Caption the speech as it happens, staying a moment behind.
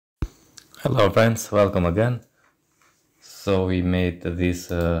Hello friends, welcome again. So we made this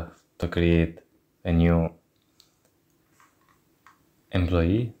to create a new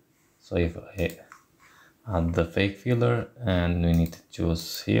employee. So if I add the fake filler, and we need to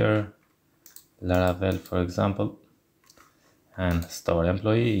choose here Laravel, for example, and store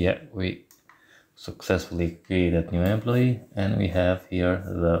employee. Yeah, we successfully created new employee, and we have here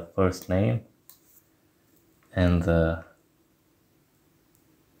the first name and the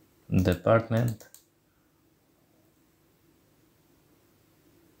department,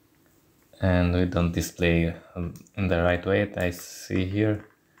 and we don't display in the right way. I see here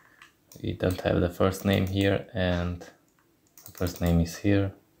we don't have the first name here, and the first name is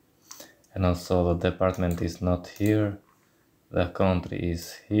here, and also the department is not here, the country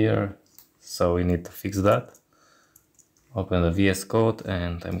is here, so we need to fix that. Open the VS Code,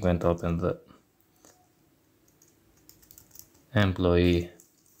 and I'm going to open the employee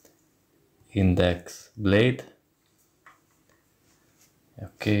index blade.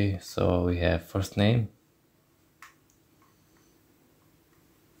 Okay, so we have first name,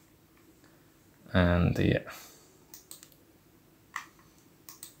 and yeah,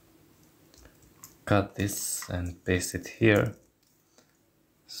 cut this and paste it here.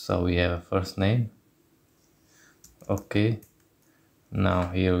 So we have a first name. Okay, now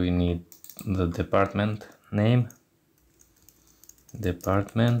here we need the department name,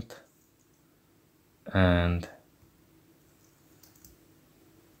 department, and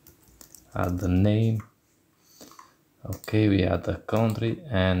add the name. Okay, we add the country,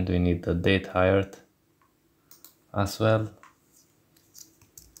 and we need the date hired as well.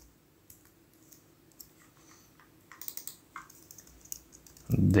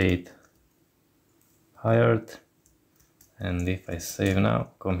 Date hired, and if I save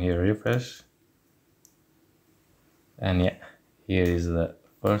now, come here, refresh, and yeah, here is the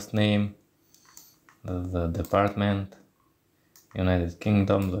first name, the department, United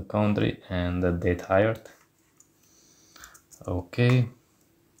Kingdom, the country, and the date hired. Okay,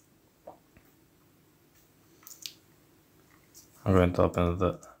 I'm going to open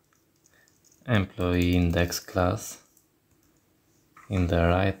the employee index class in the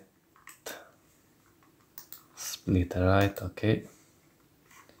right, split right. Okay,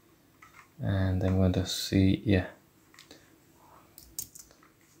 and I'm going to see, yeah,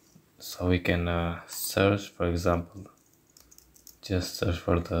 so we can search, for example, just search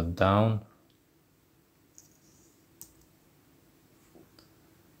for the down,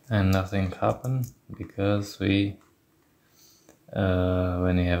 and nothing happened because we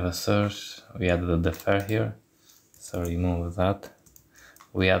when we have a search, we add the defer here, so remove that.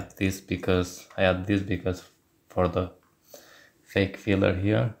 We add this because I add this because for the fake filler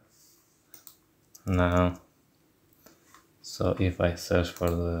here. Now, so if I search for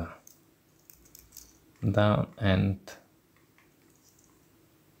the down and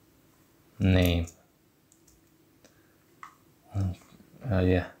name,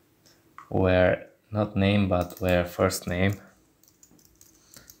 yeah, where not name but where first name,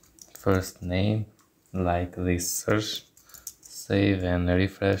 like this search, save and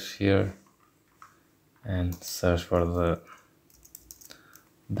refresh here, and search for the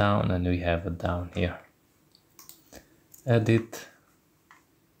down, and we have a down here. Edit,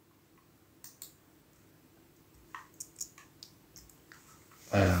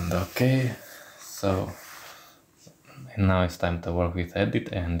 and okay, so now it's time to work with edit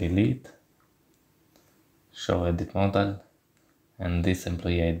and delete, show edit modal, and this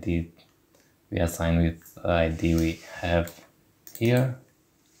employee ID we assign with the ID we have here,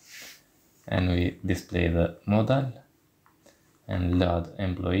 and we display the modal and load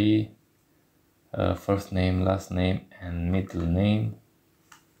employee, first name, last name, and middle name.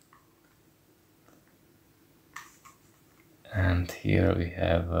 And here we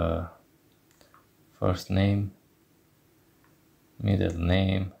have first name, middle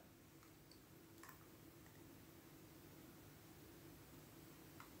name,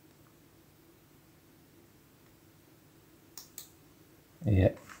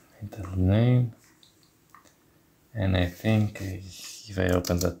 yeah, middle name, and I think if I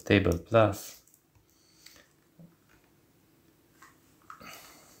open the table plus,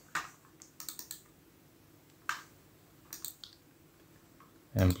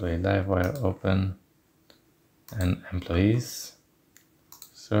 employee Livewire, open, and employees,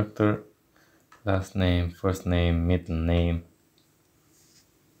 structure, last name, first name, middle name,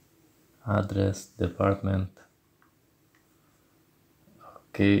 address, department.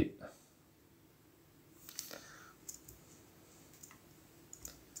 Okay,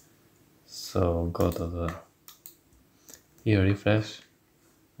 so go to the here, refresh,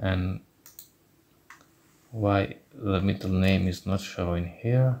 and why the middle name is not showing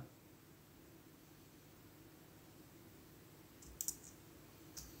here.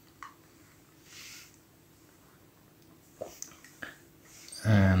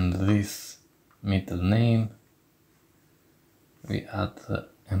 And this middle name, we add the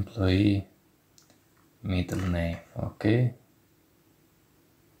employee middle name. Okay,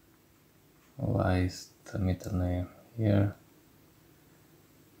 why is the middle name here?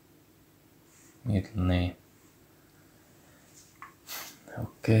 Middle name.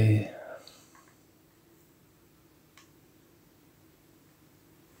 Okay.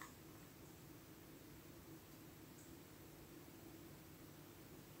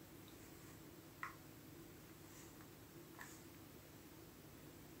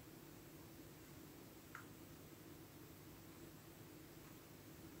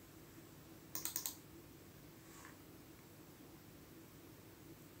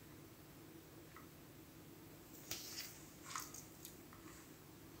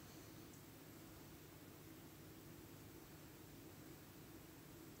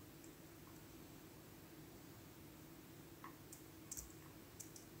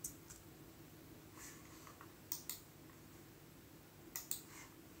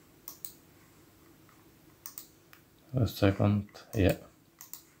 A second, yeah.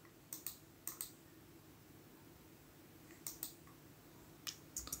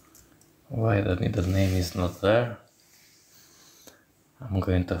 Why the middle name is not there? I'm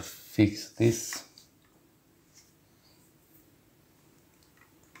going to fix this.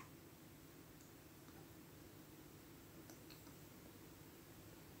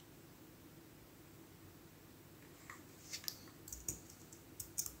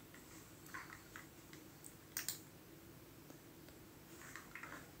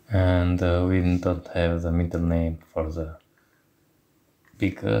 And we don't have the middle name for the,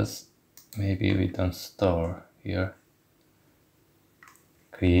 because maybe we don't store here.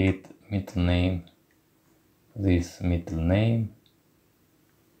 Create middle name, this middle name,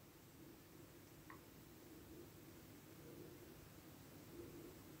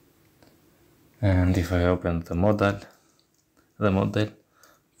 and if I open the model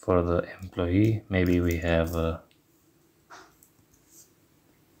for the employee, maybe we have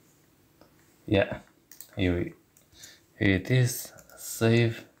yeah, here it is.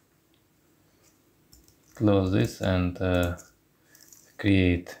 Save, close this, and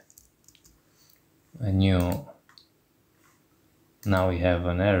create a new. Now we have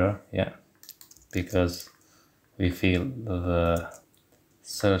an error, yeah, because we fill the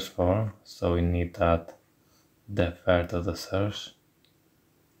search form, so we need to add the file to the search.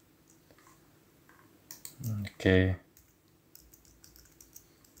 Okay,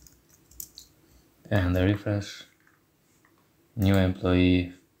 and refresh. New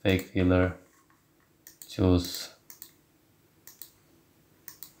employee, fake filler, choose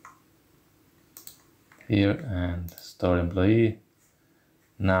here and store employee.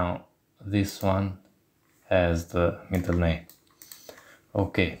 Now this one has the middle name.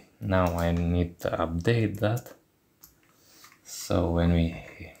 Okay, now I need to update that. So when we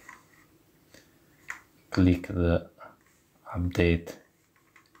click the update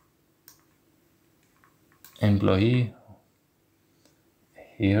employee,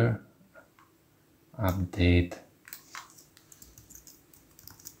 here update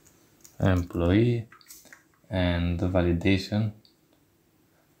employee, and the validation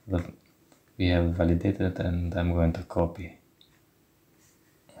that we have validated, and I'm going to copy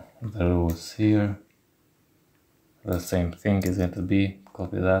the rules here. The same thing is going to be,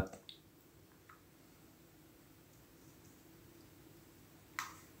 copy that.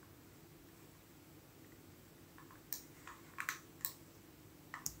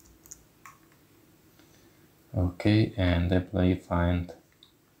 Okay, and employee find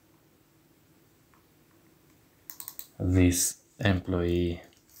this employee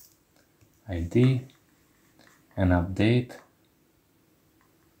ID and update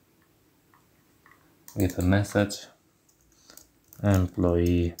with a message,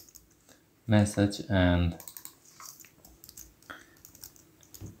 employee message, and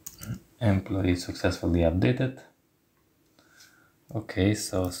employee successfully updated. Okay,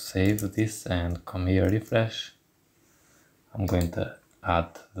 so save this and come here, refresh. I'm going to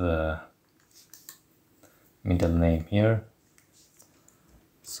add the middle name here.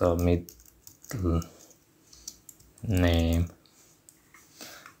 So middle name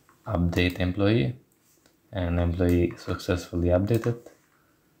update employee, and employee successfully updated.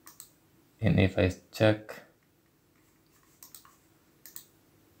 And if I check,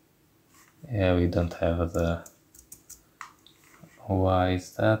 yeah, we don't have the, why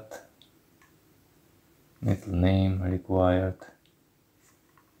is that? middle name required.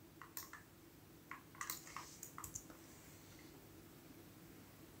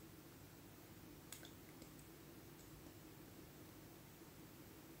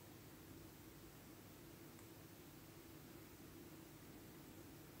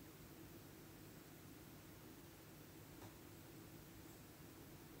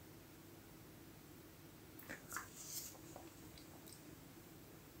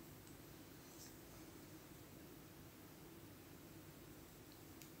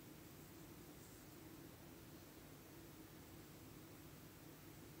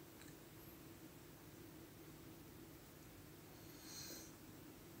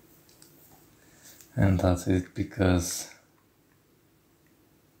 And that's it, because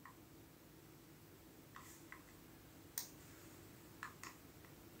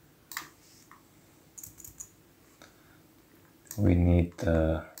we need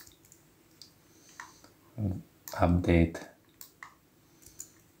to update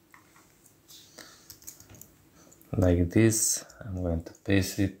like this. I'm going to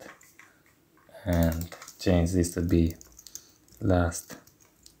paste it and change this to be last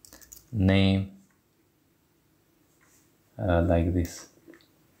name, like this.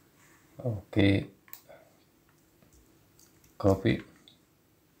 Okay, copy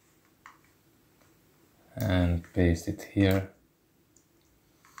and paste it here.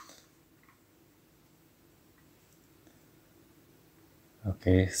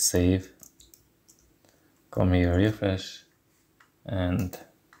 Okay, save, come here, refresh, and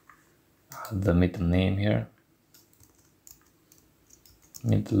add the middle name here,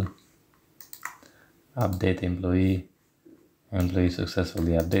 middle, update employee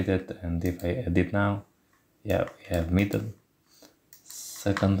successfully updated. And if I edit now, yeah, we have middle.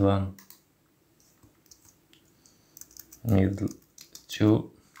 Second one, middle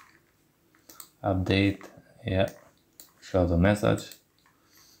 2, update, yeah, show the message,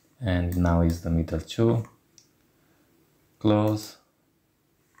 and now is the middle 2, close.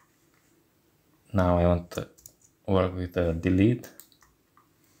 Now I want to work with the delete.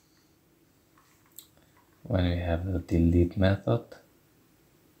 When we have the delete method,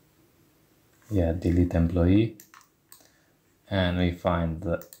 yeah, delete employee, and we find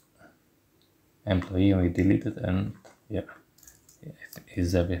the employee and we delete it, and yeah,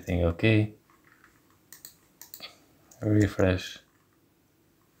 is everything okay? Refresh.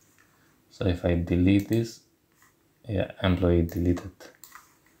 So if I delete this, yeah, employee deleted.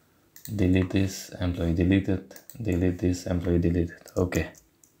 Delete this, employee deleted. Delete this, employee deleted. Okay.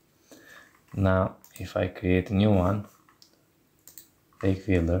 Now if I create a new one, fake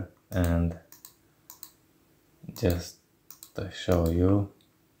fielder, and just to show you,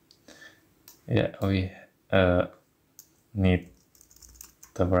 yeah, we need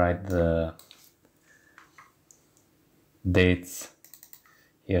to write the dates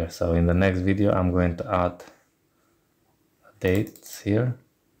here. So in the next video I'm going to add dates here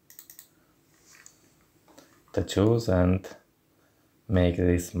to choose and make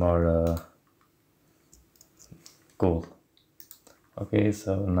this more cool. Okay,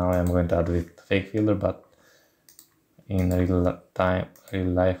 so now I'm going to add with fake fielder, but in real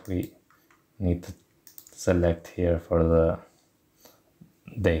life we need to select here for the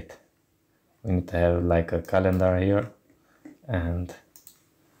date. We need to have like a calendar here and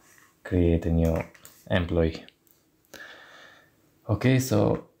create a new employee. Okay,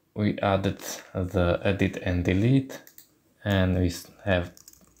 so we added the edit and delete, and we have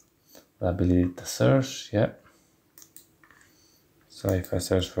the ability to search, yeah. So if I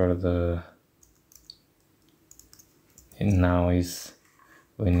search for the, now is,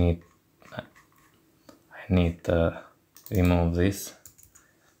 I need to remove this,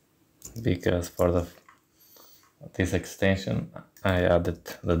 because for this extension I added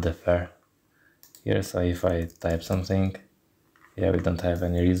the defer here. So if I type something, yeah, we don't have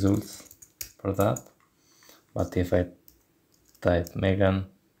any results for that. But if I type Megan,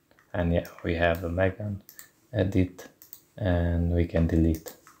 and yeah, we have the Megan, edit, and we can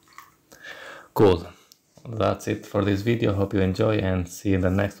delete. Cool. That's it for this video. Hope you enjoy, and see you in the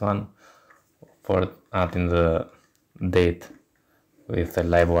next one for adding the date with a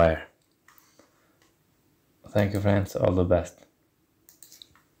Livewire. Thank you friends, all the best.